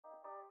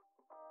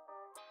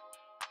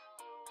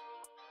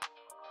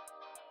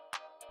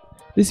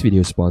This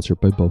video is sponsored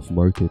by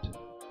Buff.Market.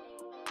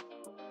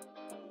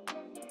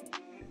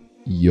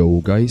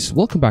 Yo guys,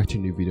 welcome back to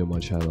a new video on my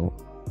channel.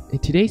 In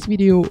today's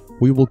video,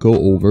 we will go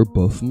over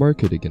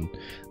Buff.Market again.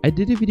 I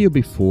did a video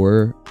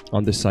before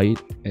on the site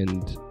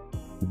and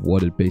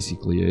what it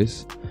basically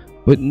is,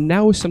 but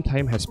now some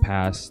time has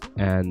passed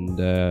and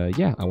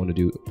yeah, I want to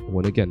do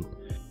one again.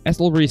 As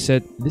already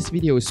said, this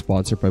video is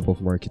sponsored by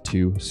Buff.Market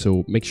too,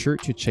 so make sure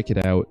to check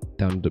it out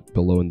down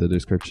below in the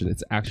description.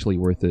 It's actually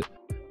worth it.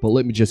 But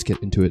let me just get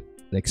into it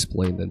and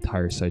explain the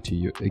entire site to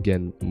you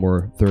again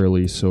more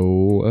thoroughly,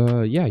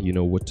 so yeah, you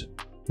know what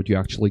you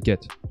actually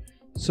get.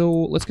 So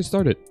let's get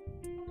started.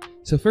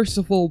 So first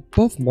of all,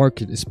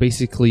 Buff.Market is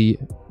basically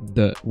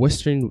the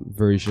Western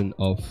version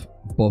of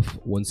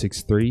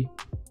Buff.163,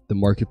 the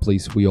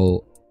marketplace we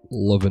all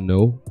love and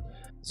know.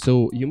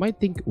 So you might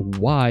think,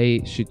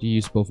 why should you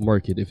use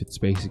Buff.Market if it's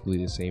basically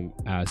the same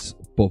as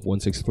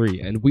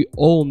Buff.163? And we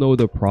all know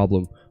the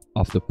problem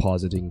of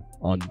depositing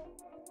on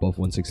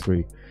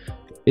Buff.163.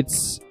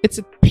 It's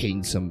a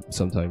pain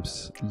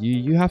sometimes.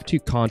 You have to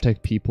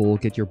contact people,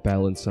 get your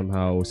balance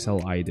somehow,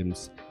 sell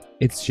items.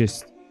 It's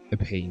just a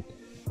pain.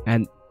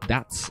 And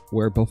that's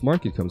where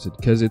Buff.Market comes in,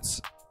 because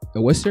it's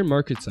a Western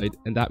market site,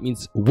 and that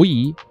means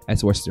we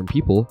as Western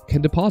people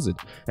can deposit,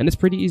 and it's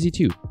pretty easy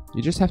too.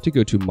 You just have to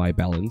go to my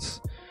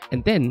balance,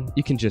 and then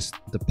you can just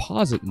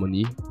deposit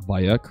money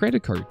via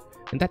credit card,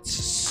 and that's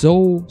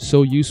so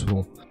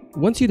useful.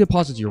 Once you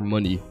deposit your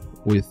money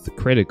with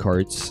credit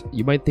cards,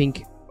 you might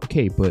think,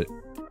 okay, but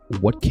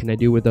what can I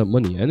do with that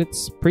money? And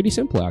it's pretty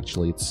simple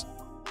actually. It's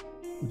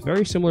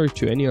very similar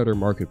to any other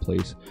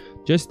marketplace,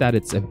 just that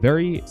it's a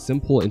very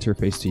simple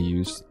interface to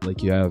use.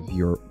 Like, you have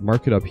your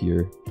market up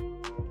here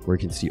where you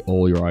can see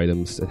all your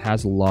items. It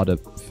has a lot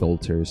of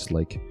filters,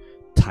 like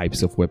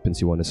types of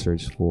weapons you want to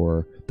search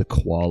for, the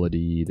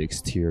quality, the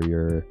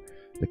exterior,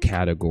 the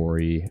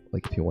category,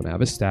 like if you want to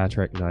have a stat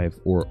track knife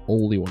or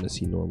only want to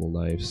see normal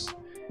knives.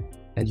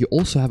 And you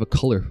also have a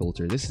color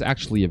filter. This is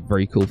actually a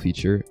very cool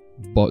feature,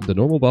 but the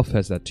normal Buff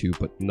has that too,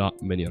 but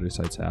not many other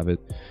sites have it.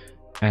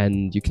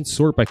 And you can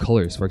sort by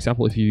colors. For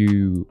example, if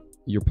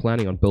you're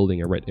planning on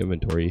building a red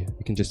inventory,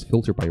 you can just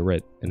filter by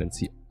red and then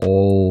see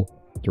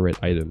all the red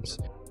items.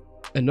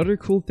 Another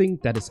cool thing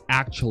that is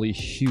actually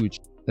huge,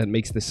 that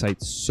makes the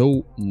site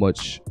so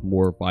much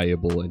more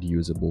viable and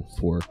usable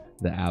for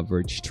the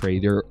average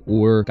trader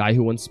or guy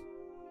who wants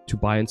to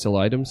buy and sell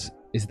items,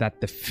 is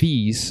that the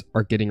fees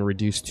are getting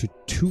reduced to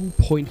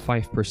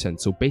 2.5%.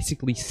 So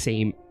basically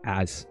same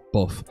as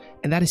Buff.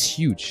 And that is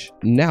huge.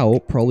 Now,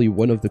 probably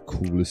one of the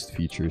coolest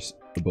features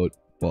about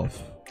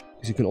Buff,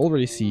 because you can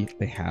already see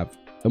they have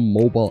a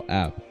mobile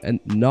app, and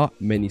not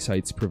many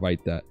sites provide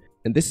that.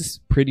 And this is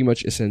pretty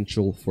much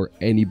essential for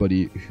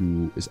anybody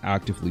who is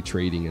actively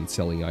trading and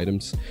selling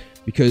items,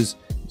 because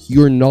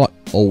you're not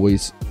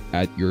always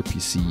at your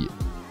PC.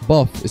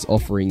 Buff is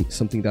offering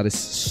something that is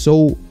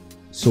so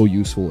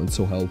useful and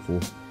so helpful.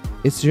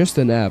 It's just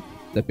an app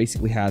that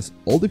basically has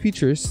all the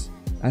features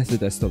as the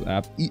desktop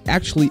app,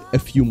 actually a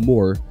few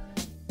more,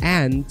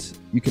 and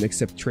you can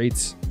accept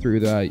trades through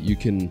that. You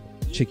can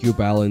check your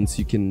balance,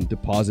 you can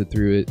deposit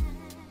through it,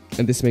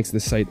 and this makes the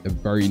site a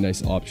very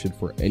nice option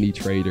for any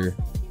trader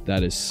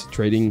that is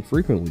trading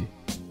frequently.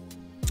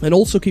 And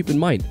also keep in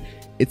mind,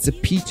 it's a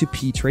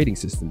P2P trading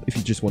system. If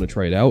you just want to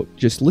try it out,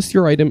 just list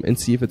your item and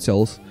see if it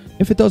sells.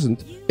 If it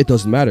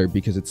doesn't matter,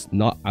 because it's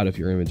not out of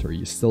your inventory.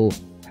 You still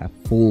have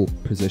full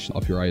possession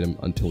of your item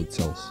until it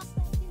sells.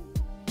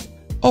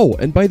 Oh,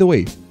 and by the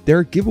way, there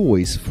are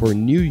giveaways for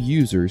new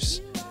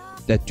users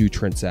that do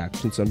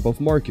transactions on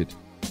Buff.Market.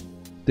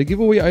 The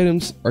giveaway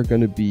items are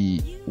going to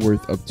be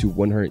worth up to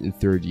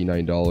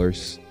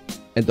 $139.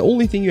 And the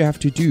only thing you have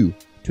to do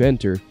to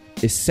enter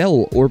is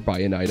sell or buy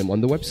an item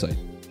on the website.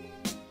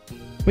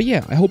 But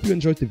yeah, I hope you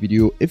enjoyed the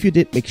video. If you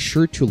did, make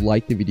sure to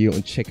like the video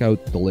and check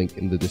out the link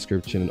in the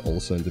description and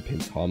also in the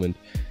pinned comment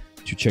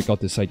to check out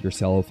the site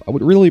yourself. I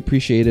would really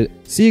appreciate it.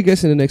 See you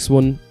guys in the next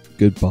one.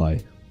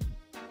 Goodbye.